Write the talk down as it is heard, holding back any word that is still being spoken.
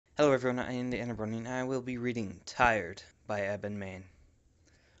Hello everyone, I am the Enderbunny, and I will be reading Tired by Ebon Mane.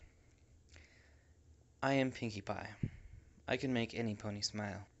 I am Pinkie Pie. I can make any pony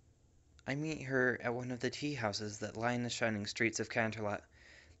smile. I meet her at one of the tea houses that line the shining streets of Canterlot.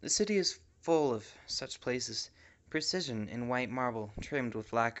 The city is full of such places, precision in white marble trimmed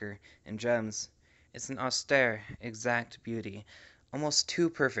with lacquer and gems. It's an austere, exact beauty, almost too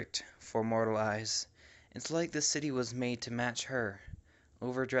perfect for mortal eyes. It's like the city was made to match her.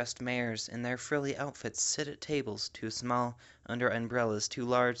 Overdressed mayors in their frilly outfits sit at tables too small, under umbrellas too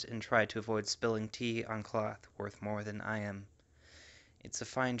large, and try to avoid spilling tea on cloth worth more than I am. It's a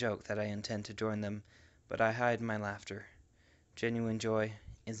fine joke that I intend to join them, but I hide my laughter. Genuine joy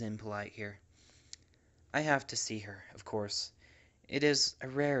is impolite here. I have to see her, of course. It is a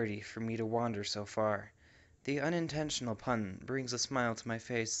rarity for me to wander so far. The unintentional pun brings a smile to my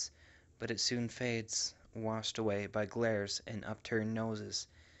face, but it soon fades, washed away by glares and upturned noses.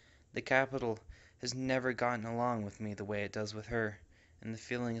 The capital has never gotten along with me the way it does with her, and the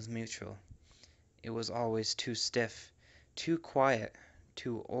feeling is mutual. It was always too stiff, too quiet,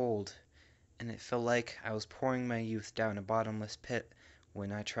 too old, and it felt like I was pouring my youth down a bottomless pit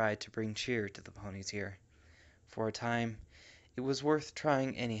when I tried to bring cheer to the ponies here. For a time, it was worth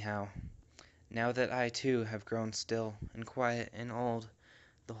trying anyhow. Now that I too have grown still and quiet and old,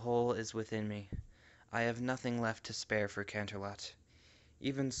 the whole is within me. I have nothing left to spare for Canterlot.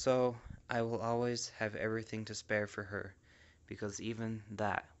 Even so, I will always have everything to spare for her, because even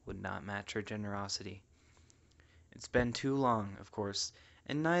that would not match her generosity. It's been too long, of course,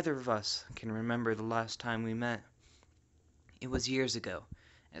 and neither of us can remember the last time we met. It was years ago,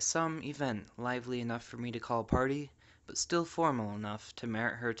 at some event lively enough for me to call a party, but still formal enough to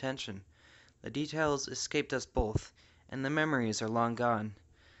merit her attention. The details escaped us both, and the memories are long gone.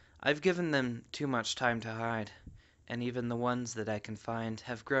 I've given them too much time to hide, and even the ones that I can find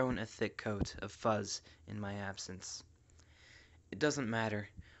have grown a thick coat of fuzz in my absence. It doesn't matter.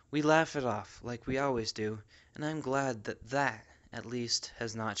 We laugh it off, like we always do, and I'm glad that, at least,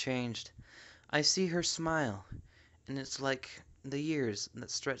 has not changed. I see her smile, and it's like the years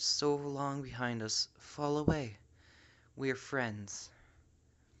that stretch so long behind us fall away. We're friends.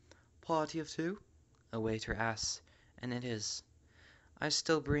 "Party of two?" a waiter asks, and it is. I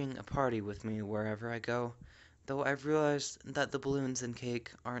still bring a party with me wherever I go, though I've realized that the balloons and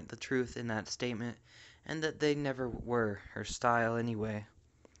cake aren't the truth in that statement, and that they never were her style anyway.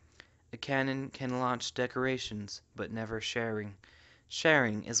 A cannon can launch decorations, but never sharing.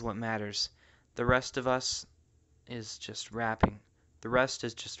 Sharing is what matters. The rest of us is just wrapping. The rest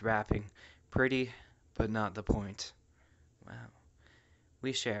is just wrapping. Pretty, but not the point. Wow.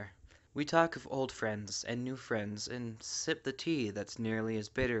 We share. We talk of old friends and new friends, and sip the tea that's nearly as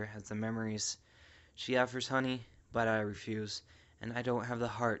bitter as the memories. She offers honey, but I refuse, and I don't have the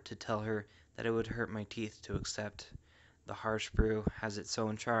heart to tell her that it would hurt my teeth to accept. The harsh brew has its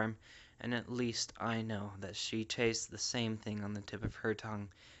own charm, and at least I know that she tastes the same thing on the tip of her tongue,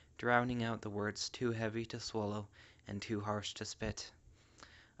 drowning out the words too heavy to swallow and too harsh to spit.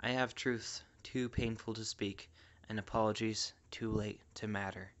 I have truths too painful to speak, and apologies too late to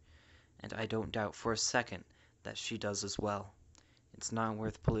matter. And I don't doubt for a second that she does as well. It's not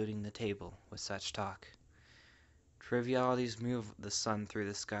worth polluting the table with such talk. Trivialities move the sun through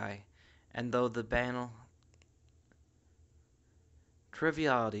the sky, and though the banal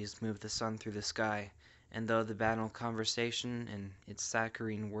conversation and its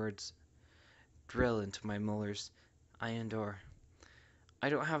saccharine words drill into my molars, I endure. I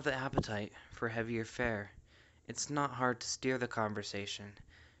don't have the appetite for heavier fare. It's not hard to steer the conversation.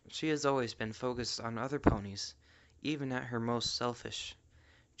 She has always been focused on other ponies, even at her most selfish.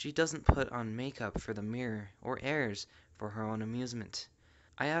 She doesn't put on makeup for the mirror or airs for her own amusement.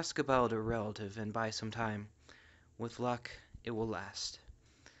 I ask about a relative and buy some time. With luck, it will last.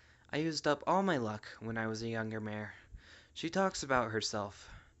 I used up all my luck when I was a younger mare. She talks about herself.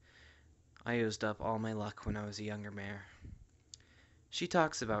 I used up all my luck when I was a younger mare. She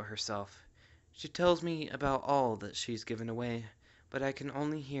talks about herself. She tells me about all that she's given away, but I can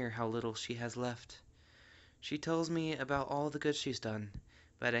only hear how little she has left. She tells me about all the good she's done,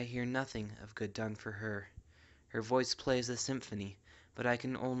 but I hear nothing of good done for her. Her voice plays a symphony, but I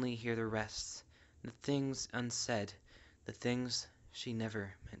can only hear the rests, the things unsaid, the things she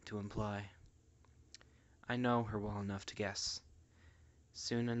never meant to imply. I know her well enough to guess.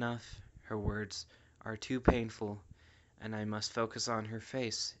 Soon enough, her words are too painful, and I must focus on her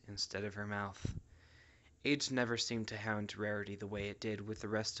face instead of her mouth. Age never seemed to hound Rarity the way it did with the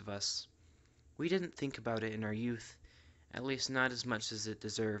rest of us. We didn't think about it in our youth, at least not as much as it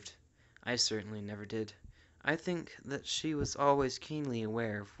deserved. I certainly never did. I think that she was always keenly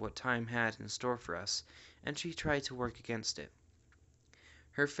aware of what time had in store for us, and she tried to work against it.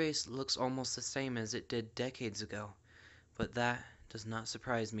 Her face looks almost the same as it did decades ago, but that does not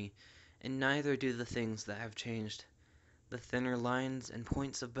surprise me, and neither do the things that have changed. The thinner lines and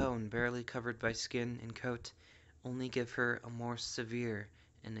points of bone barely covered by skin and coat only give her a more severe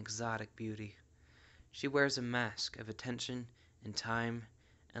and exotic beauty. She wears a mask of attention and time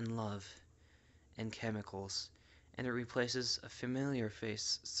and love and chemicals, and it replaces a familiar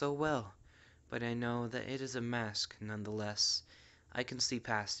face so well, but I know that it is a mask nonetheless. I can see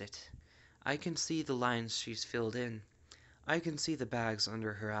past it. I can see the lines she's filled in. I can see the bags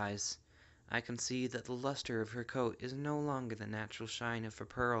under her eyes. I can see that the luster of her coat is no longer the natural shine of a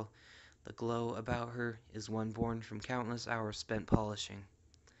pearl. The glow about her is one born from countless hours spent polishing.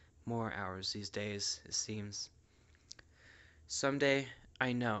 More hours these days, it seems. Someday,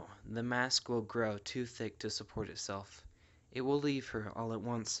 I know, the mask will grow too thick to support itself. It will leave her all at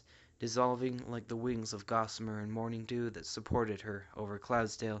once, dissolving like the wings of gossamer and morning dew that supported her over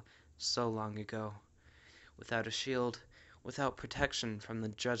Cloudsdale so long ago. Without a shield, without protection from the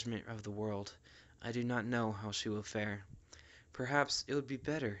judgment of the world, I do not know how she will fare. Perhaps it would be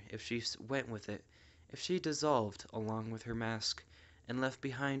better if she went with it, if she dissolved along with her mask, and left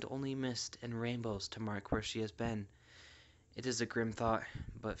behind only mist and rainbows to mark where she has been. It is a grim thought,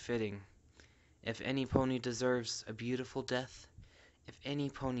 but fitting. If any pony deserves a beautiful death, if any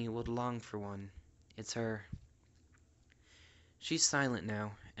pony would long for one, it's her. She's silent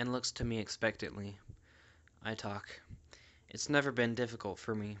now, and looks to me expectantly. I talk. It's never been difficult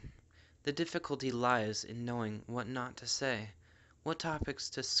for me. The difficulty lies in knowing what not to say, what topics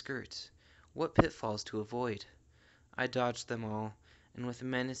to skirt, what pitfalls to avoid. I dodge them all, and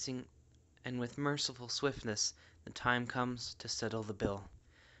with merciful swiftness the time comes to settle the bill.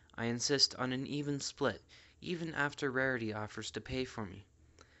 I insist on an even split, even after Rarity offers to pay for me.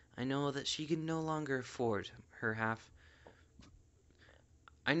 I know that she can no longer afford her half.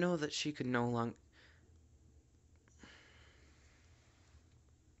 I know that she could no longer.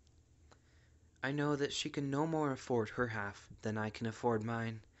 I know that she can no more afford her half than I can afford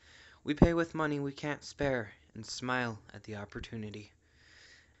mine. We pay with money we can't spare, and smile at the opportunity.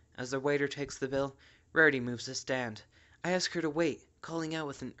 As the waiter takes the bill, Rarity moves to stand. I ask her to wait, calling out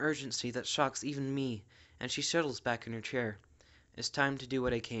with an urgency that shocks even me, and she settles back in her chair. It's time to do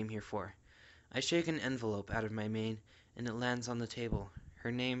what I came here for. I shake an envelope out of my mane, and it lands on the table,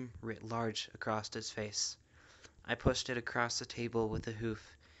 her name writ large across its face. I pushed it across the table with a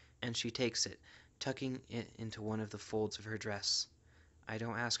hoof, and she takes it, tucking it into one of the folds of her dress. I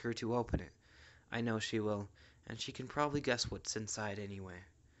don't ask her to open it. I know she will, and she can probably guess what's inside anyway.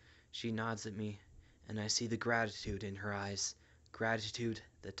 She nods at me, and I see the gratitude in her eyes, gratitude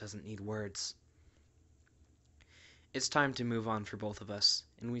that doesn't need words. It's time to move on for both of us,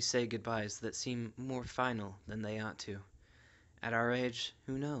 and we say goodbyes that seem more final than they ought to. At our age,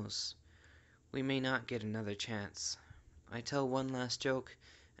 who knows? We may not get another chance. I tell one last joke,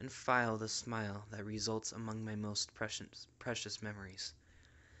 and file the smile that results among my most precious memories.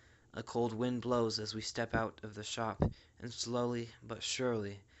 A cold wind blows as we step out of the shop, and slowly but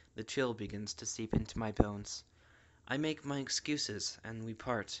surely the chill begins to seep into my bones. I make my excuses, and we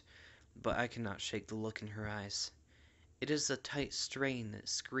part, but I cannot shake the look in her eyes. It is a tight strain that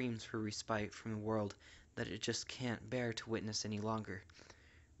screams for respite from the world that it just can't bear to witness any longer.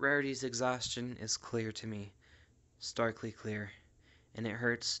 Rarity's exhaustion is clear to me, starkly clear, and it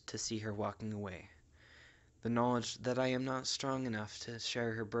hurts to see her walking away. The knowledge that I am not strong enough to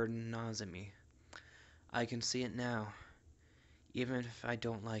share her burden gnaws at me. I can see it now, even if I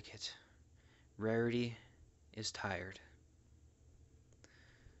don't like it. Rarity is tired.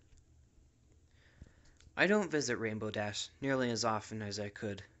 I don't visit Rainbow Dash nearly as often as I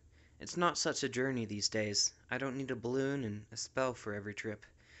could. It's not such a journey these days. I don't need a balloon and a spell for every trip.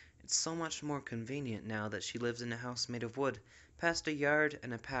 It's so much more convenient now that she lives in a house made of wood, past a yard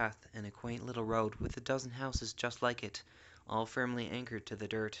and a path and a quaint little road with a dozen houses just like it, all firmly anchored to the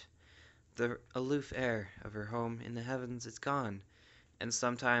dirt. The aloof air of her home in the heavens is gone, and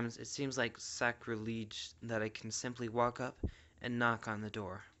sometimes it seems like sacrilege that I can simply walk up and knock on the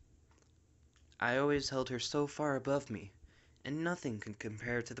door. I always held her so far above me, and nothing can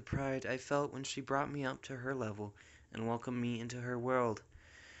compare to the pride I felt when she brought me up to her level and welcomed me into her world.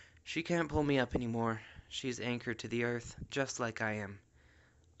 She can't pull me up anymore. She's anchored to the earth, just like I am.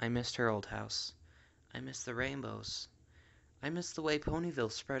 I missed her old house. I miss the rainbows. I miss the way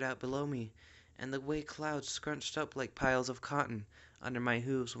Ponyville spread out below me, and the way clouds scrunched up like piles of cotton under my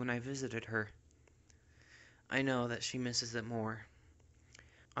hooves when I visited her. I know that she misses it more.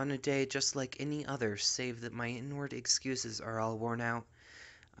 On a day just like any other, save that my inward excuses are all worn out,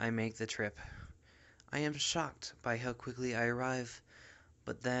 I make the trip. I am shocked by how quickly I arrive,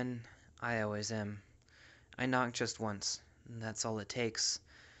 but then I always am. I knock just once. That's all it takes.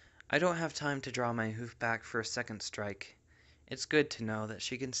 I don't have time to draw my hoof back for a second strike. It's good to know that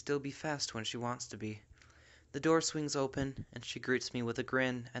she can still be fast when she wants to be. The door swings open, and she greets me with a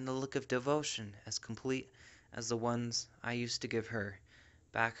grin and a look of devotion as complete as the ones I used to give her,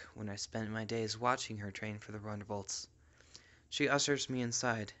 back when I spent my days watching her train for the Wonderbolts. She ushers me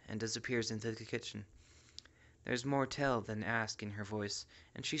inside and disappears into the kitchen. There's more tell than ask in her voice,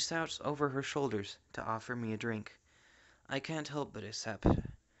 and she shouts over her shoulders to offer me a drink. I can't help but accept.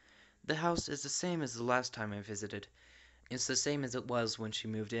 The house is the same as the last time I visited. It's the same as it was when she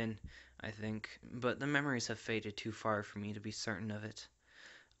moved in, I think, but the memories have faded too far for me to be certain of it.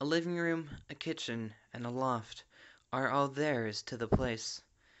 A living room, a kitchen, and a loft are all there is to the place.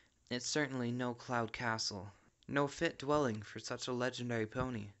 It's certainly no cloud castle, no fit dwelling for such a legendary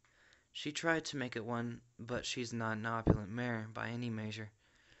pony. She tried to make it one, but she's not an opulent mare by any measure,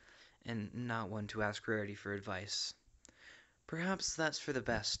 and not one to ask Rarity for advice. Perhaps that's for the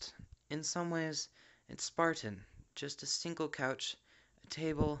best. In some ways, it's Spartan, just a single couch, a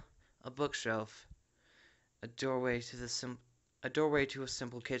table, a bookshelf, a doorway to a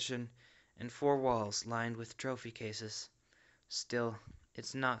simple kitchen, and four walls lined with trophy cases. Still,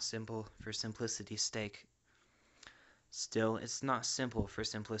 it's not simple for simplicity's sake.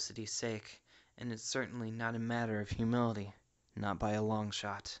 And it's certainly not a matter of humility, not by a long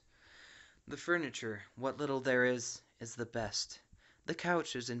shot. The furniture, what little there is the best. The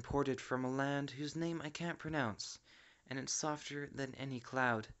couch is imported from a land whose name I can't pronounce, and it's softer than any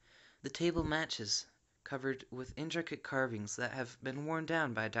cloud. The table matches, covered with intricate carvings that have been worn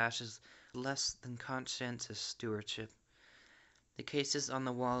down by dashes less than conscientious stewardship. The cases on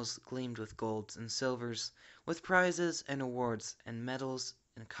the walls gleamed with golds and silvers, with prizes and awards and medals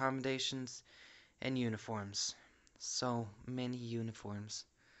and commendations and uniforms. So many uniforms.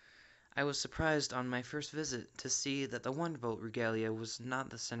 I was surprised on my first visit to see that the Wonderbolt regalia was not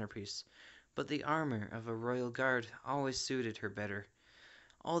the centerpiece, but the armor of a royal guard always suited her better.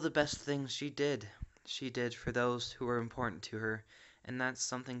 All the best things she did for those who were important to her, and that's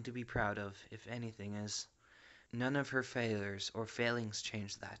something to be proud of, if anything is. None of her failures or failings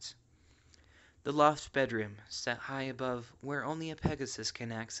changed that. The loft bedroom, set high above where only a Pegasus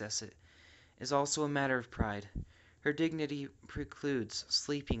can access it, is also a matter of pride. Her dignity precludes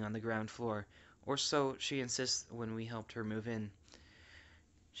sleeping on the ground floor, or so she insists when we helped her move in.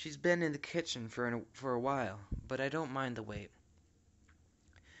 She's been in the kitchen for a while, but I don't mind the wait.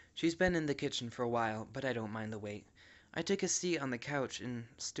 I take a seat on the couch and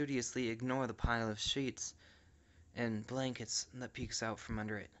studiously ignore the pile of sheets and blankets that peeks out from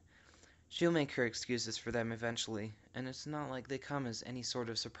under it. She'll make her excuses for them eventually, and it's not like they come as any sort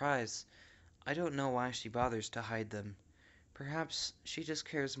of surprise. I don't know why she bothers to hide them. Perhaps she just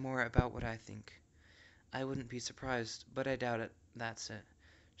cares more about what I think. I wouldn't be surprised, but I doubt it. That's it.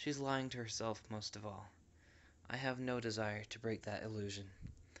 She's lying to herself most of all. I have no desire to break that illusion.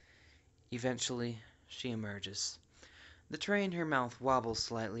 Eventually, she emerges. The tray in her mouth wobbles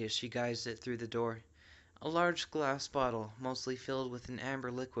slightly as she guides it through the door. A large glass bottle, mostly filled with an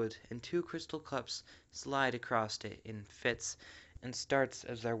amber liquid, and two crystal cups slide across it in fits and starts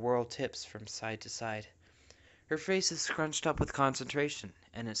as their whirl tips from side to side. Her face is scrunched up with concentration,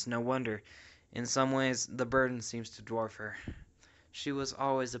 and it's no wonder. In some ways, the burden seems to dwarf her. She was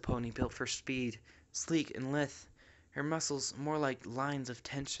always a pony built for speed, sleek and lithe, her muscles more like lines of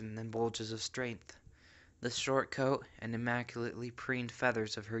tension than bulges of strength. The short coat and immaculately preened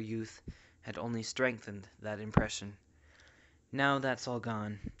feathers of her youth had only strengthened that impression. Now that's all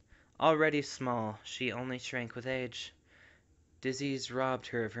gone. Already small, she only shrank with age. Disease robbed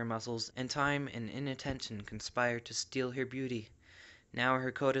her of her muscles, and time and inattention conspired to steal her beauty. Now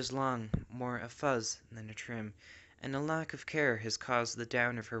her coat is long, more a fuzz than a trim, and a lack of care has caused the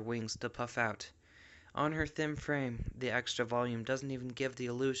down of her wings to puff out. On her thin frame, the extra volume doesn't even give the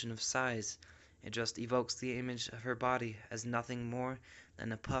illusion of size. It just evokes the image of her body as nothing more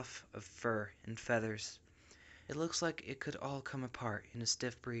than a puff of fur and feathers. It looks like it could all come apart in a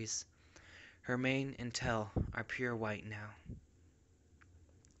stiff breeze. Her mane and tail are pure white now.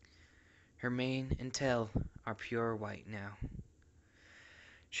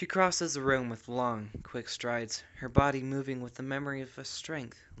 She crosses the room with long, quick strides, her body moving with the memory of a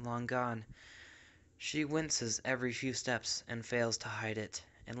strength long gone. She winces every few steps and fails to hide it,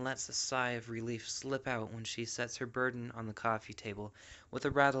 and lets a sigh of relief slip out when she sets her burden on the coffee table with a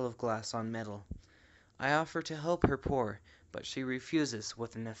rattle of glass on metal. I offer to help her pour, but she refuses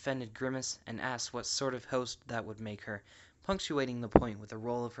with an offended grimace and asks what sort of host that would make her, punctuating the point with a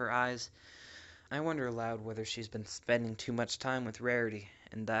roll of her eyes. I wonder aloud whether she's been spending too much time with Rarity,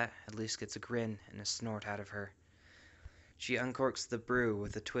 and that at least gets a grin and a snort out of her. She uncorks the brew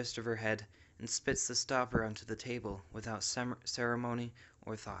with a twist of her head and spits the stopper onto the table without ceremony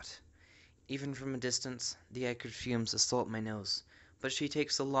or thought. Even from a distance, the acrid fumes assault my nose, but she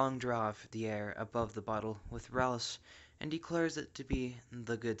takes a long draw of the air above the bottle with relish and declares it to be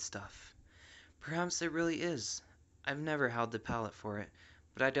the good stuff. Perhaps it really is. I've never held the palate for it,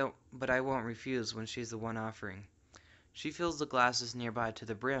 but I won't refuse when she's the one offering. She fills the glasses nearby to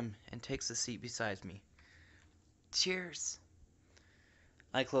the brim and takes a seat beside me. Cheers.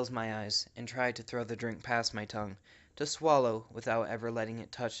 I close my eyes and try to throw the drink past my tongue, to swallow without ever letting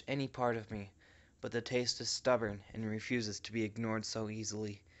it touch any part of me, but the taste is stubborn and refuses to be ignored so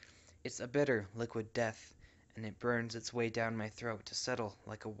easily. It's a bitter, liquid death, and it burns its way down my throat to settle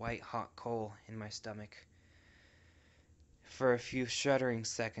like a white-hot coal in my stomach. For a few shuddering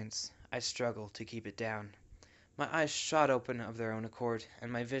seconds, I struggle to keep it down. My eyes shot open of their own accord, and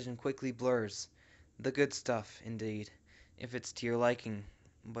my vision quickly blurs. The good stuff, indeed, if it's to your liking,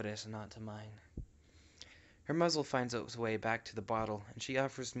 but it's not to mine. Her muzzle finds its way back to the bottle, and she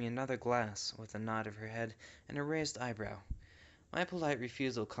offers me another glass with a nod of her head and a raised eyebrow. My polite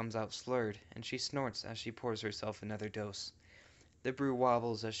refusal comes out slurred, and she snorts as she pours herself another dose. The brew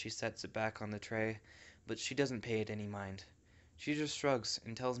wobbles as she sets it back on the tray, but she doesn't pay it any mind. She just shrugs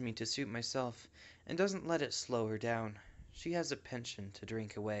and tells me to suit myself, and doesn't let it slow her down. She has a penchant to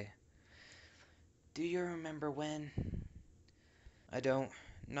drink away. Do you remember when? I don't,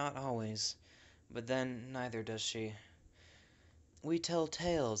 not always, but then neither does she. We tell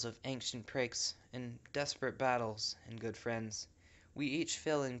tales of ancient prakes and desperate battles and good friends. We each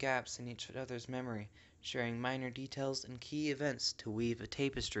fill in gaps in each other's memory, sharing minor details and key events to weave a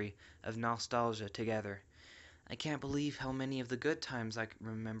tapestry of nostalgia together. I can't believe how many of the good times I can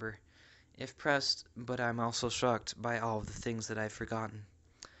remember, if pressed, but I'm also shocked by all of the things that I've forgotten.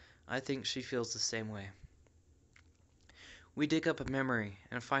 I think she feels the same way. We dig up a memory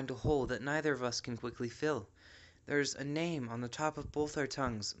and find a hole that neither of us can quickly fill. There's a name on the top of both our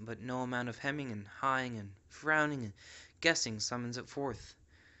tongues, but no amount of hemming and hawing and frowning and guessing summons it forth.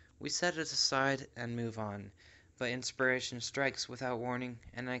 We set it aside and move on, but inspiration strikes without warning,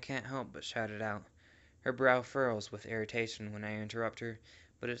 and I can't help but shout it out. Her brow furrows with irritation when I interrupt her,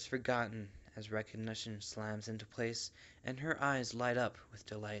 but it's forgotten as recognition slams into place, and her eyes light up with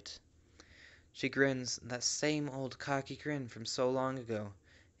delight. She grins, that same old cocky grin from so long ago.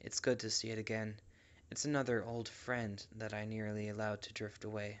 It's good to see it again. It's another old friend that I nearly allowed to drift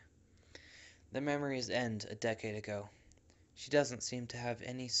away. The memories end a decade ago. She doesn't seem to have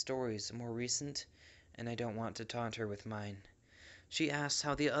any stories more recent, and I don't want to taunt her with mine. She asks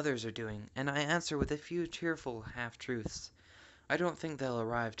how the others are doing, and I answer with a few cheerful half-truths. I don't think they'll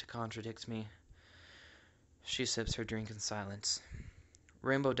arrive to contradict me. She sips her drink in silence.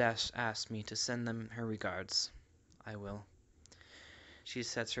 Rainbow Dash asked me to send them her regards. I will. She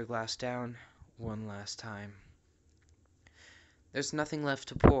sets her glass down one last time. There's nothing left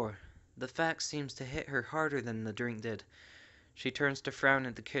to pour. The fact seems to hit her harder than the drink did. She turns to frown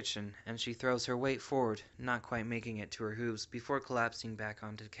at the kitchen, and she throws her weight forward, not quite making it to her hooves before collapsing back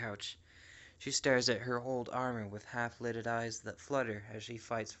onto the couch. She stares at her old armor with half-lidded eyes that flutter as she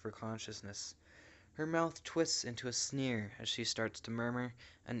fights for consciousness. Her mouth twists into a sneer as she starts to murmur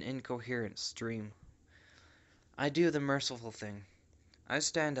an incoherent stream. I do the merciful thing. I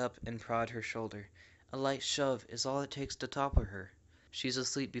stand up and prod her shoulder. A light shove is all it takes to topple her. She's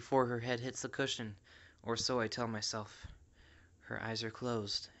asleep before her head hits the cushion, or so I tell myself. Her eyes are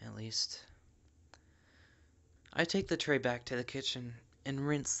closed, at least. I take the tray back to the kitchen and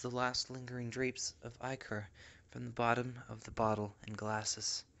rinse the last lingering drapes of ichor from the bottom of the bottle and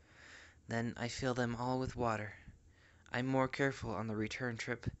glasses. Then I fill them all with water. I'm more careful on the return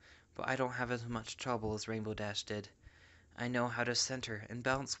trip, but I don't have as much trouble as Rainbow Dash did. I know how to center and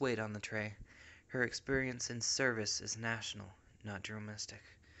balance weight on the tray. Her experience in service is national, not domestic.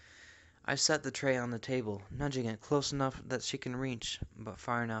 I set the tray on the table, nudging it close enough that she can reach, but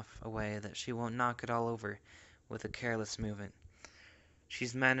far enough away that she won't knock it all over with a careless movement.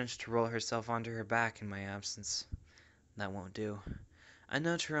 She's managed to roll herself onto her back in my absence. That won't do. I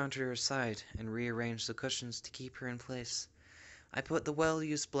nudge her onto her side and rearrange the cushions to keep her in place. I put the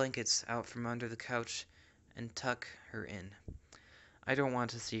well-used blankets out from under the couch and tuck her in. I don't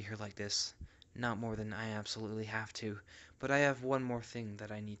want to see her like this, not more than I absolutely have to, but I have one more thing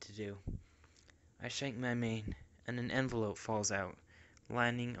that I need to do. I shake my mane, and an envelope falls out,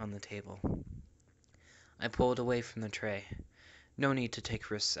 landing on the table. I pulled away from the tray. No need to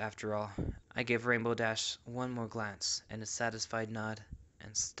take risks after all. I gave Rainbow Dash one more glance and a satisfied nod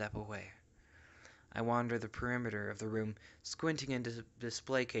and step away. I wander the perimeter of the room, squinting into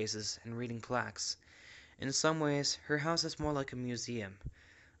display cases and reading plaques. In some ways, her house is more like a museum.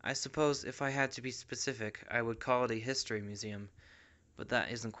 I suppose if I had to be specific, I would call it a history museum, but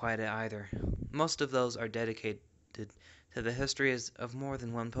that isn't quite it either. Most of those are dedicated to the history of more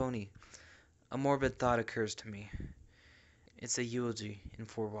than one pony. A morbid thought occurs to me. It's a eulogy in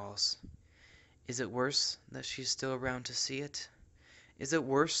four walls. Is it worse that she's still around to see it? Is it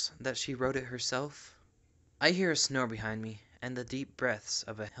worse that she wrote it herself? I hear a snore behind me and the deep breaths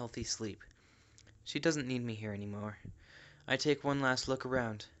of a healthy sleep. She doesn't need me here anymore. I take one last look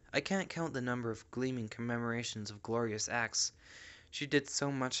around. I can't count the number of gleaming commemorations of glorious acts. She did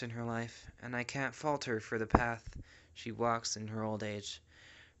so much in her life, and I can't fault her for the path she walks in her old age.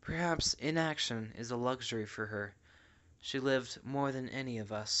 Perhaps inaction is a luxury for her. She lived more than any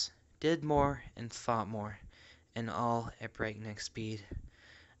of us, did more and fought more, and all at breakneck speed.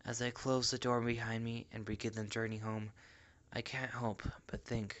 As I close the door behind me and begin the journey home, I can't help but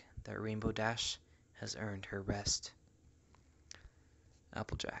think that Rainbow Dash has earned her rest.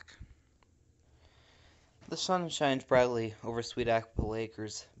 Applejack. The sun shines brightly over Sweet Apple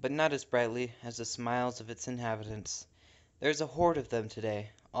Acres, but not as brightly as the smiles of its inhabitants. There's a horde of them today,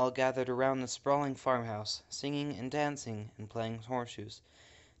 all gathered around the sprawling farmhouse, singing and dancing and playing horseshoes.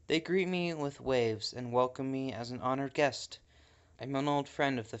 They greet me with waves and welcome me as an honored guest. I'm an old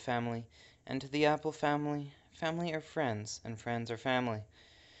friend of the family, and to the Apple family, family are friends, and friends are family.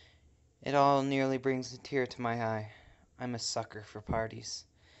 It all nearly brings a tear to my eye. I'm a sucker for parties.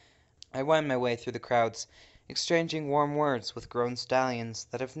 I wind my way through the crowds, exchanging warm words with grown stallions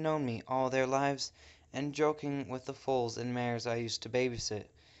that have known me all their lives, and joking with the foals and mares I used to babysit.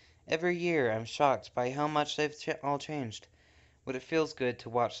 Every year I'm shocked by how much they've all changed, but it feels good to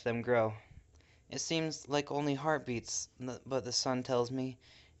watch them grow. It seems like only heartbeats, but the sun tells me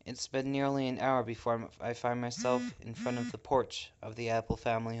it's been nearly an hour before I find myself in front of the porch of the Apple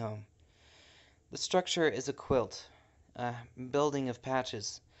family home. The structure is a quilt, a building of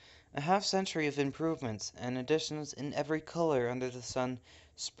patches, a half-century of improvements and additions in every color under the sun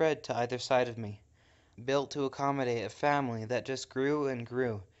spread to either side of me, built to accommodate a family that just grew and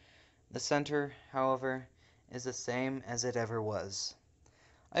grew. The center, however, is the same as it ever was.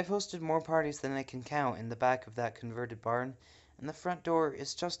 I've hosted more parties than I can count in the back of that converted barn, and the front door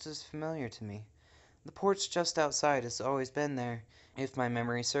is just as familiar to me. The porch just outside has always been there, if my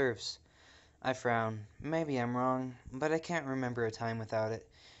memory serves. I frown. Maybe I'm wrong, but I can't remember a time without it.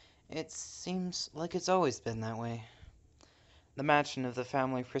 It seems like it's always been that way. The matron of the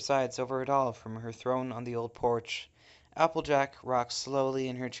family presides over it all from her throne on the old porch. Applejack rocks slowly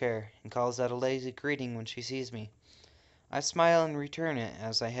in her chair and calls out a lazy greeting when she sees me. I smile and return it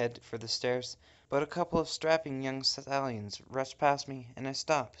as I head for the stairs, but a couple of strapping young stallions rush past me and I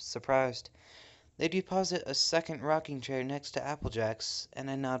stop, surprised. They deposit a second rocking chair next to Applejack's, and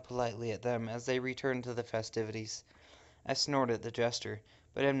I nod politely at them as they return to the festivities. I snort at the gesture,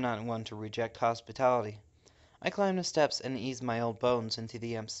 but am not one to reject hospitality. I climb the steps and ease my old bones into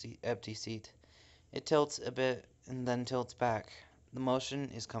the empty seat. It tilts a bit and then tilts back. The motion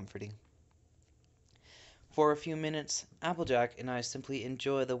is comforting. For a few minutes, Applejack and I simply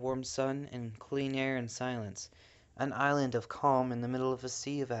enjoy the warm sun and clean air in silence, an island of calm in the middle of a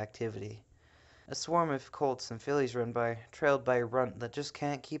sea of activity. A swarm of colts and fillies run by, trailed by a runt that just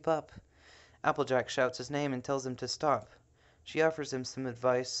can't keep up. Applejack shouts his name and tells him to stop. She offers him some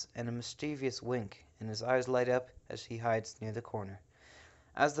advice and a mischievous wink, and his eyes light up as he hides near the corner.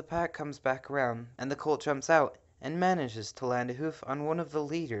 As the pack comes back around, and the colt jumps out and manages to land a hoof on one of the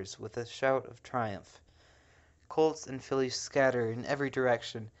leaders with a shout of triumph. Colts and fillies scatter in every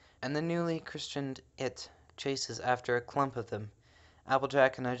direction, and the newly christened It chases after a clump of them.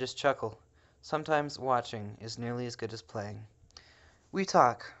 Applejack and I just chuckle. Sometimes watching is nearly as good as playing. We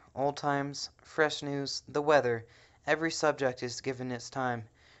talk. Old times, fresh news, the weather. Every subject is given its time.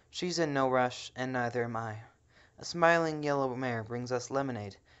 She's in no rush, and neither am I. A smiling yellow mare brings us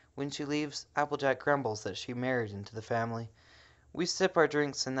lemonade. When she leaves, Applejack grumbles that she married into the family. We sip our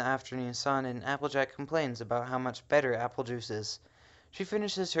drinks in the afternoon sun, and Applejack complains about how much better apple juice is. She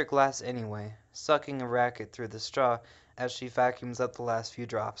finishes her glass anyway, sucking a racket through the straw as she vacuums up the last few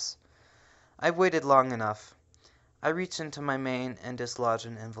drops. I've waited long enough. I reach into my mane and dislodge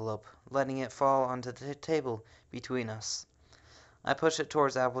an envelope, letting it fall onto the table between us. I push it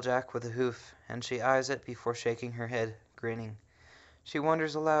towards Applejack with a hoof, and she eyes it before shaking her head, grinning. She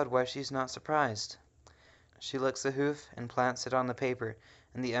wonders aloud why she's not surprised. She licks the hoof and plants it on the paper,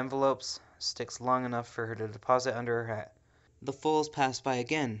 and the envelopes sticks long enough for her to deposit under her hat. The foals pass by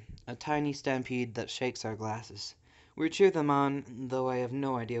again, a tiny stampede that shakes our glasses. We cheer them on, though I have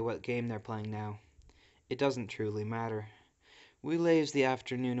no idea what game they're playing now. It doesn't truly matter. We laze the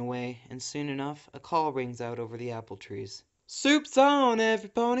afternoon away, and soon enough a call rings out over the apple trees. "Soup's on, every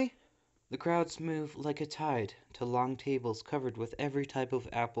pony!" The crowds move like a tide to long tables covered with every type of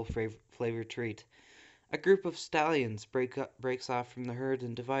apple-flavored treat. A group of stallions breaks off from the herd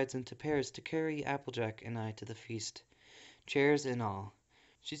and divides into pairs to carry Applejack and I to the feast, chairs and all.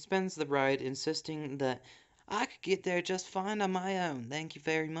 She spends the ride insisting that I could get there just fine on my own, thank you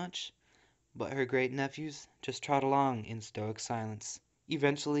very much. But her great nephews just trot along in stoic silence.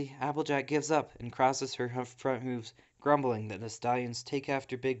 Eventually, Applejack gives up and crosses her front hooves, grumbling that the stallions take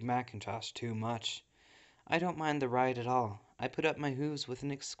after Big Macintosh too much. I don't mind the ride at all. I put up my hooves with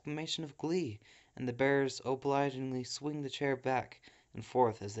an exclamation of glee, and the bearers obligingly swing the chair back and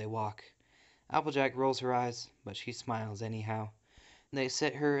forth as they walk. Applejack rolls her eyes, but she smiles anyhow. They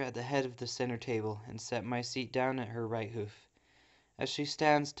sit her at the head of the center table and set my seat down at her right hoof. As she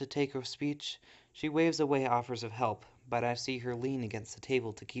stands to take her speech, she waves away offers of help, but I see her lean against the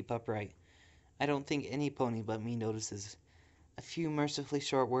table to keep upright. I don't think any pony but me notices. A few mercifully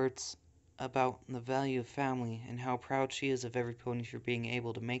short words about the value of family and how proud she is of every pony for being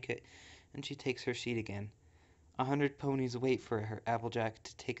able to make it, and she takes her seat again. 100 ponies wait for her Applejack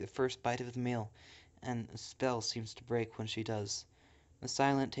to take the first bite of the meal, and a spell seems to break when she does. The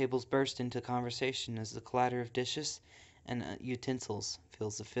silent tables burst into conversation as the clatter of dishes and utensils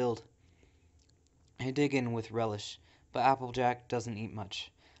fills the field. I dig in with relish, but Applejack doesn't eat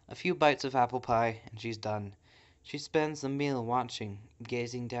much. A few bites of apple pie, and she's done. She spends the meal watching,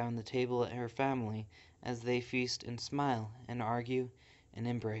 gazing down the table at her family as they feast and smile and argue and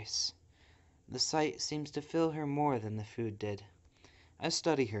embrace. The sight seems to fill her more than the food did. I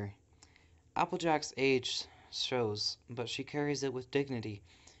study her. Applejack's age shows, but she carries it with dignity,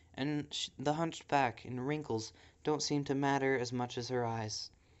 and the hunched back and wrinkles don't seem to matter as much as her eyes.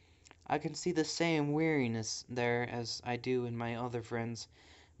 I can see the same weariness there as I do in my other friends,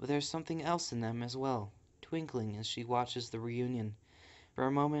 but there's something else in them as well, twinkling as she watches the reunion. For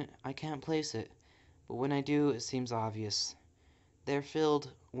a moment I can't place it, but when I do it seems obvious. They're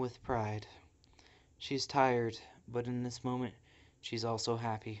filled with pride. She's tired, but in this moment she's also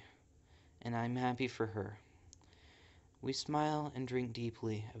happy, and I'm happy for her. We smile and drink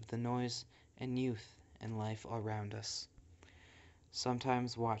deeply of the noise and youth and life around us.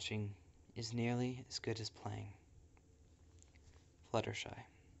 Sometimes watching is nearly as good as playing. Fluttershy.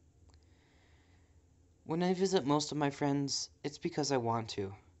 When I visit most of my friends, it's because I want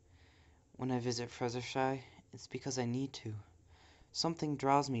to. When I visit Fluttershy, it's because I need to. Something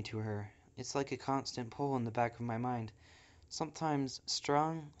draws me to her. It's like a constant pull in the back of my mind. Sometimes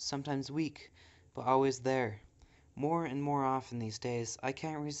strong, sometimes weak, but always there. More and more often these days, I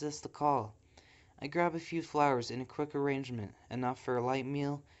can't resist the call. I grab a few flowers in a quick arrangement, enough for a light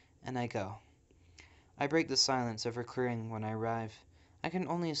meal, and I go. I break the silence of her clearing when I arrive. I can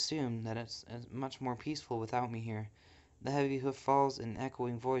only assume that it's much more peaceful without me here. The heavy hoof falls and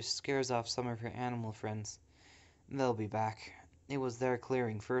echoing voice scares off some of her animal friends. They'll be back. It was their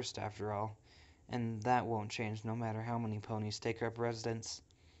clearing first, after all, and that won't change no matter how many ponies take up residence.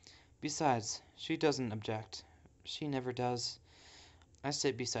 Besides, she doesn't object. She never does. I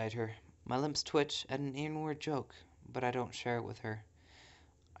sit beside her. My lips twitch at an inward joke, but I don't share it with her.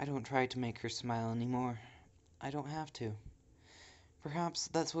 I don't try to make her smile anymore. I don't have to. Perhaps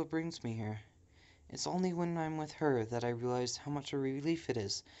that's what brings me here. It's only when I'm with her that I realize how much a relief it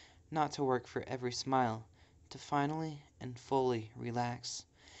is not to work for every smile, to finally and fully relax.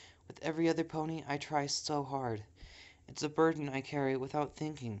 With every other pony, I try so hard. It's a burden I carry without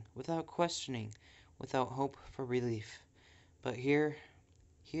thinking, without questioning, without hope for relief. But here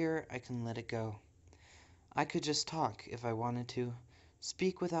I can let it go. I could just talk if I wanted to,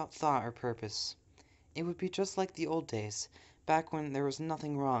 speak without thought or purpose. It would be just like the old days, back when there was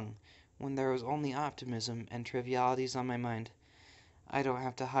nothing wrong, when there was only optimism and trivialities on my mind. I don't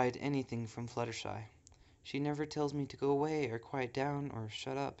have to hide anything from Fluttershy. She never tells me to go away or quiet down or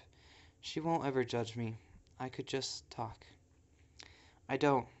shut up. She won't ever judge me. I could just talk. I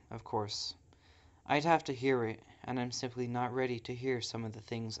don't, of course. I'd have to hear it, and I'm simply not ready to hear some of the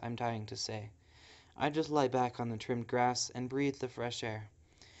things I'm dying to say. I just lie back on the trimmed grass and breathe the fresh air.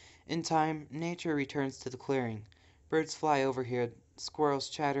 In time, nature returns to the clearing. Birds fly overhead, squirrels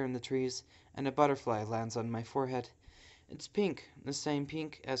chatter in the trees, and a butterfly lands on my forehead. It's pink, the same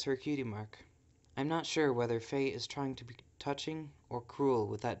pink as her cutie mark. I'm not sure whether fate is trying to be touching or cruel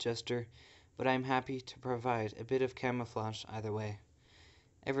with that gesture, but I'm happy to provide a bit of camouflage either way.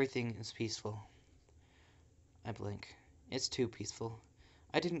 Everything is peaceful. I blink. It's too peaceful.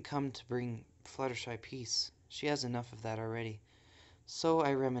 I didn't come to bring Fluttershy peace. She has enough of that already. So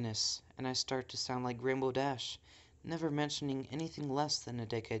I reminisce, and I start to sound like Rainbow Dash, never mentioning anything less than a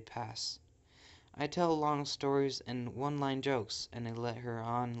decade past. I tell long stories and one-line jokes, and I let her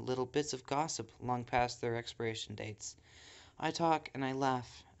on little bits of gossip long past their expiration dates. I talk and I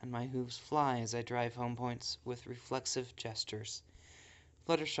laugh, and my hooves fly as I drive home points with reflexive gestures.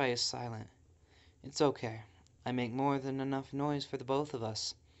 Fluttershy is silent. It's okay. I make more than enough noise for the both of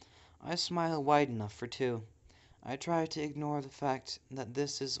us. I smile wide enough for two. I try to ignore the fact that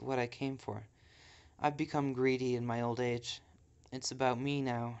this is what I came for. I've become greedy in my old age. It's about me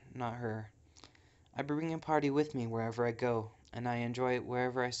now, not her. I bring a party with me wherever I go, and I enjoy it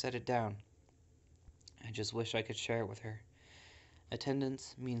wherever I set it down. I just wish I could share it with her.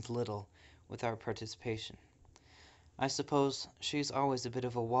 Attendance means little without participation. I suppose she's always a bit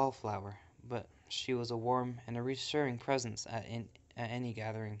of a wallflower, but she was a warm and a reassuring presence at any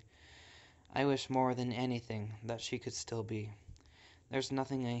gathering. I wish more than anything that she could still be. There's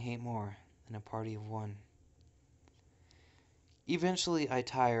nothing I hate more than a party of one. Eventually I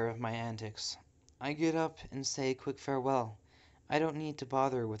tire of my antics. I get up and say a quick farewell. I don't need to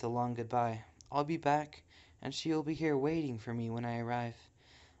bother with a long goodbye. I'll be back, and she'll be here waiting for me when I arrive.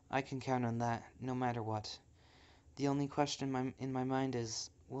 I can count on that, no matter what. The only question in my mind is,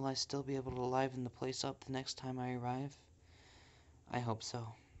 will I still be able to liven the place up the next time I arrive? I hope so.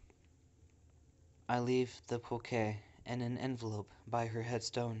 I leave the bouquet and an envelope by her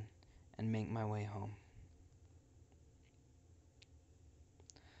headstone and make my way home.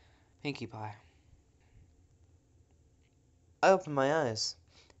 Pinkie Pie. I open my eyes.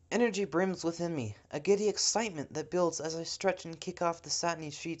 Energy brims within me, a giddy excitement that builds as I stretch and kick off the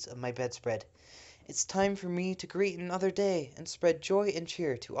satiny sheets of my bedspread. It's time for me to greet another day and spread joy and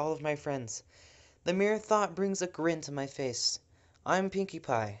cheer to all of my friends. The mere thought brings a grin to my face. I'm Pinkie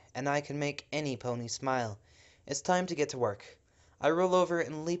Pie, and I can make any pony smile. It's time to get to work. I roll over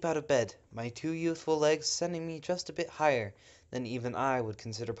and leap out of bed, my two youthful legs sending me just a bit higher than even I would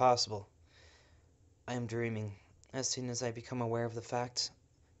consider possible. I am dreaming. As soon as I become aware of the fact,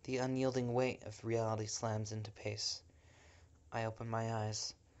 the unyielding weight of reality slams into pace. I open my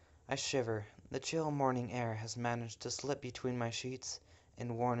eyes. I shiver. The chill morning air has managed to slip between my sheets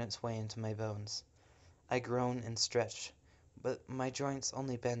and worn its way into my bones. I groan and stretch, but my joints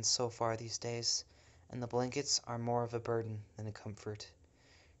only bend so far these days, and the blankets are more of a burden than a comfort.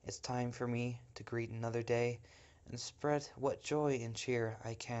 It's time for me to greet another day and spread what joy and cheer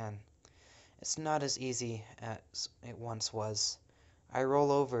I can. It's not as easy as it once was. I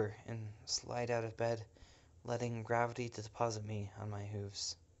roll over and slide out of bed, letting gravity deposit me on my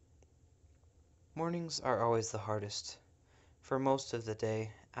hooves. Mornings are always the hardest. For most of the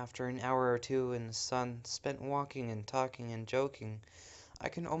day, after an hour or two in the sun spent walking and talking and joking, I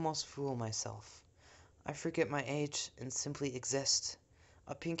can almost fool myself. I forget my age and simply exist.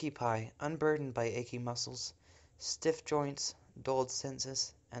 A Pinkie Pie, unburdened by aching muscles, stiff joints, dulled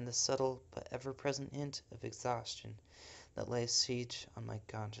senses, and the subtle but ever-present hint of exhaustion that lays siege on my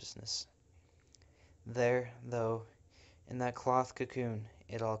consciousness. There, though, in that cloth cocoon,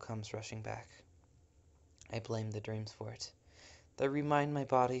 it all comes rushing back. I blame the dreams for it. They remind my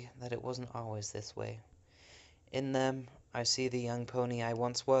body that it wasn't always this way. In them, I see the young pony I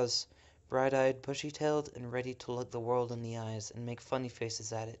once was, bright-eyed, bushy-tailed, and ready to look the world in the eyes and make funny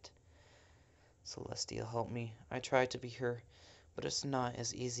faces at it. Celestial help me, I try to be her, but it's not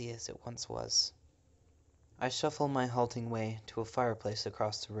as easy as it once was. I shuffle my halting way to a fireplace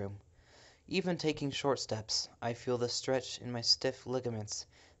across the room. Even taking short steps, I feel the stretch in my stiff ligaments,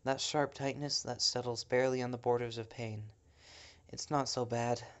 that sharp tightness that settles barely on the borders of pain. It's not so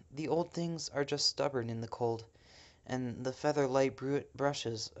bad. The old things are just stubborn in the cold, and the feather-light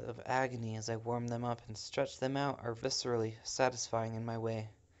brushes of agony as I warm them up and stretch them out are viscerally satisfying in my way.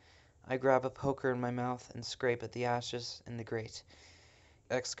 I grab a poker in my mouth and scrape at the ashes in the grate,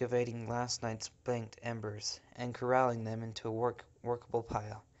 excavating last night's banked embers and corralling them into a workable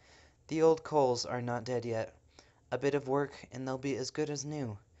pile. The old coals are not dead yet. A bit of work and they'll be as good as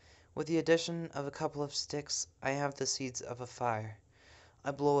new. With the addition of a couple of sticks, I have the seeds of a fire.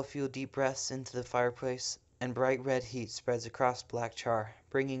 I blow a few deep breaths into the fireplace, and bright red heat spreads across black char,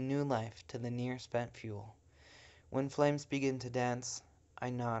 bringing new life to the near-spent fuel. When flames begin to dance, I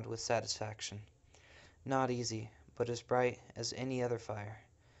nod with satisfaction. Not easy, but as bright as any other fire.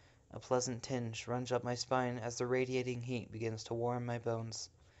 A pleasant tinge runs up my spine as the radiating heat begins to warm my bones.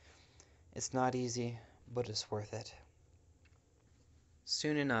 It's not easy, but it's worth it.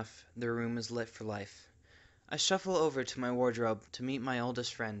 Soon enough, the room is lit for life. I shuffle over to my wardrobe to meet my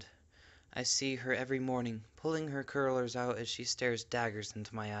oldest friend. I see her every morning, pulling her curlers out as she stares daggers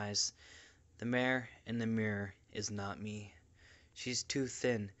into my eyes. The mare in the mirror is not me. She's too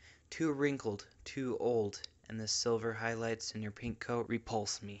thin, too wrinkled, too old, and the silver highlights in her pink coat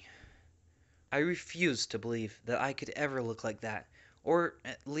repulse me. I refuse to believe that I could ever look like that, or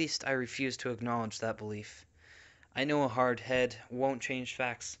at least I refuse to acknowledge that belief. I know a hard head won't change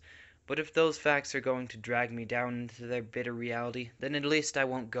facts, but if those facts are going to drag me down into their bitter reality, then at least I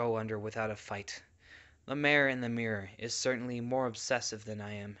won't go under without a fight. The mare in the mirror is certainly more obsessive than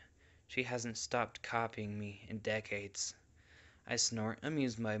I am. She hasn't stopped copying me in decades. I snort,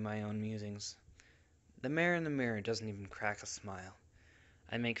 amused by my own musings. The mare in the mirror doesn't even crack a smile.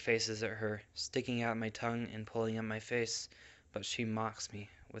 I make faces at her, sticking out my tongue and pulling up my face, but she mocks me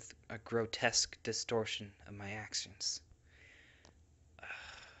with a grotesque distortion of my actions.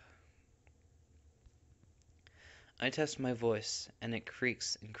 I test my voice, and it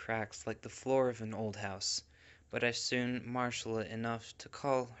creaks and cracks like the floor of an old house, but I soon marshal it enough to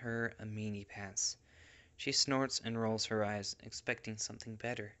call her a meanie pants. She snorts and rolls her eyes, expecting something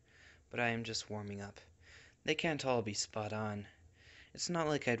better, but I am just warming up. They can't all be spot on. It's not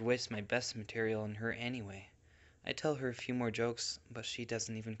like I'd waste my best material on her anyway. I tell her a few more jokes, but she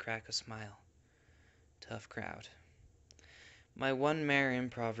doesn't even crack a smile. Tough crowd. My one mare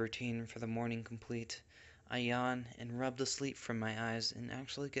improv routine for the morning complete, I yawn and rub the sleep from my eyes and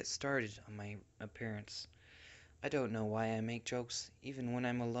actually get started on my appearance. I don't know why I make jokes, even when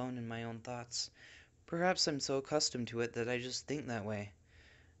I'm alone in my own thoughts. Perhaps I'm so accustomed to it that I just think that way.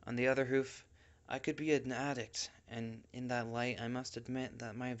 On the other hoof, I could be an addict, and in that light I must admit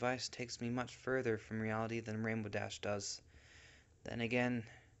that my vice takes me much further from reality than Rainbow Dash does. Then again,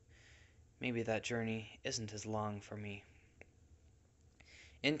 maybe that journey isn't as long for me.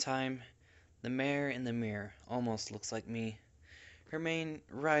 In time, the mare in the mirror almost looks like me. Her mane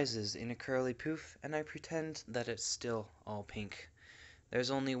rises in a curly poof, and I pretend that it's still all pink.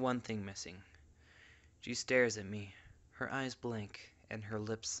 There's only one thing missing. She stares at me, her eyes blank, and her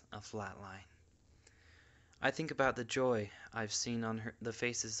lips a flat line. I think about the joy I've seen on the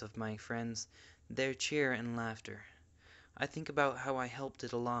faces of my friends, their cheer and laughter. I think about how I helped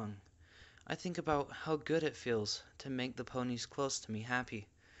it along. I think about how good it feels to make the ponies close to me happy.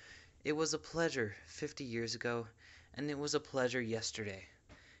 It was a pleasure 50 years ago, and it was a pleasure yesterday,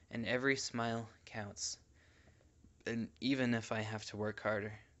 and every smile counts. And even if I have to work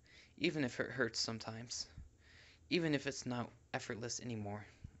harder, even if it hurts sometimes, even if it's not effortless anymore,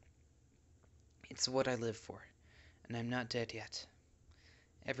 it's what I live for, and I'm not dead yet.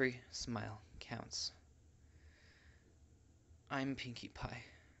 Every smile counts. I'm Pinkie Pie.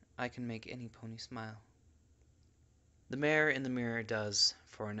 I can make any pony smile. The mare in the mirror does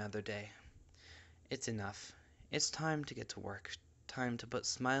for another day. It's enough. It's time to get to work. Time to put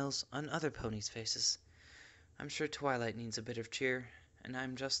smiles on other ponies' faces. I'm sure Twilight needs a bit of cheer, and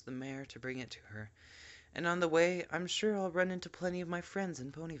I'm just the mare to bring it to her. And on the way, I'm sure I'll run into plenty of my friends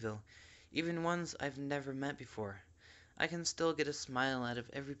in Ponyville, even ones I've never met before. I can still get a smile out of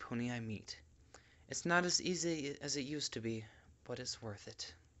every pony I meet. It's not as easy as it used to be, but it's worth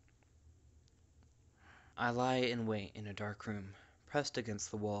it. I lie in wait in a dark room, pressed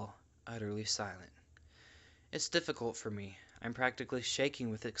against the wall, utterly silent. It's difficult for me. I'm practically shaking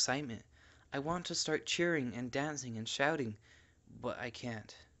with excitement. I want to start cheering and dancing and shouting, but I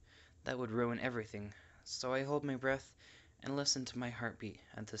can't. That would ruin everything. So I hold my breath and listen to my heartbeat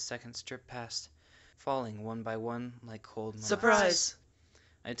as the seconds strip past, falling one by one like cold molasses. Surprise!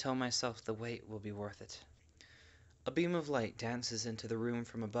 I tell myself the wait will be worth it. A beam of light dances into the room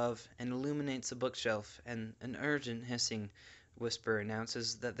from above and illuminates a bookshelf, and an urgent hissing whisper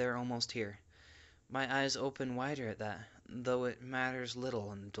announces that they're almost here. My eyes open wider at that, though it matters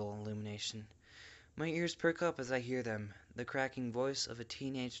little in the dull illumination. My ears perk up as I hear them, the cracking voice of a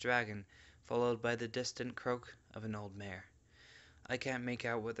teenage dragon, followed by the distant croak of an old mare. I can't make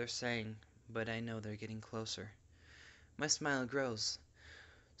out what they're saying, but I know they're getting closer. My smile grows.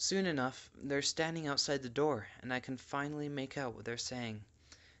 Soon enough, they're standing outside the door, and I can finally make out what they're saying.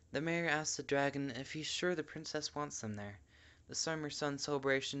 The mayor asks the dragon if he's sure the princess wants them there. The Summer Sun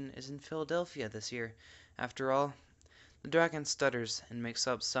celebration is in Philadelphia this year. After all, the dragon stutters and makes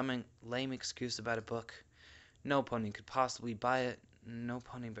up some lame excuse about a book. No pony could possibly buy it, no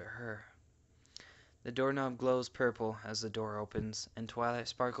pony but her. The doorknob glows purple as the door opens, and Twilight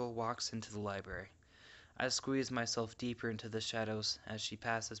Sparkle walks into the library. I squeeze myself deeper into the shadows as she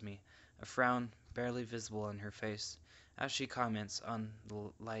passes me, a frown barely visible on her face, as she comments on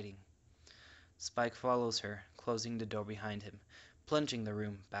the lighting. Spike follows her, closing the door behind him, plunging the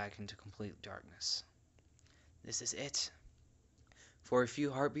room back into complete darkness. This is it. For a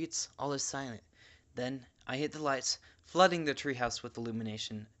few heartbeats, all is silent. Then I hit the lights, flooding the treehouse with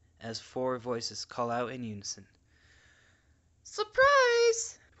illumination, as 4 voices call out in unison.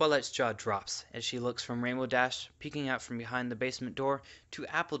 Surprise! Twilight's jaw drops as she looks from Rainbow Dash, peeking out from behind the basement door, to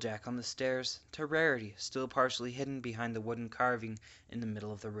Applejack on the stairs, to Rarity, still partially hidden behind the wooden carving in the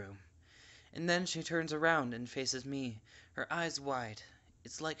middle of the room. And then she turns around and faces me, her eyes wide.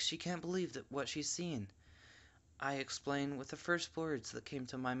 It's like she can't believe what she's seen. I explain with the first words that came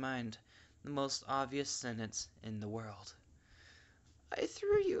to my mind, the most obvious sentence in the world. I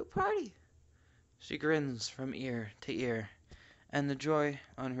threw you a party. She grins from ear to ear, and the joy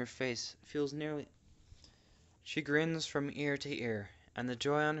on her face feels nearly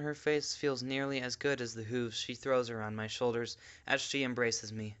as good as the hooves she throws around my shoulders as she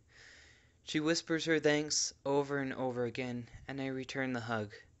embraces me. She whispers her thanks over and over again, and I return the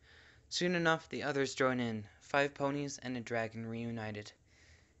hug. Soon enough, the others join in, 5 ponies and a dragon reunited.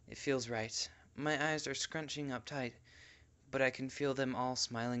 It feels right. My eyes are scrunching up tight, but I can feel them all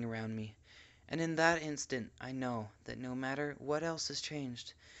smiling around me. And in that instant, I know that no matter what else has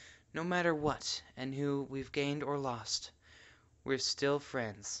changed, no matter what and who we've gained or lost, we're still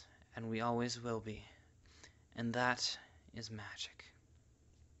friends, and we always will be. And that is magic.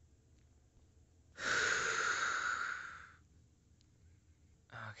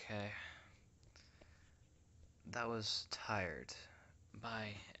 Okay. That was Tired by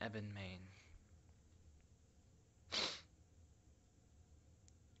Ebon Mane.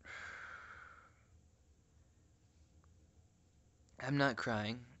 I'm not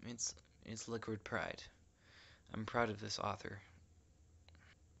crying. It's liquid pride. I'm proud of this author.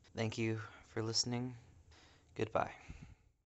 Thank you for listening. Goodbye.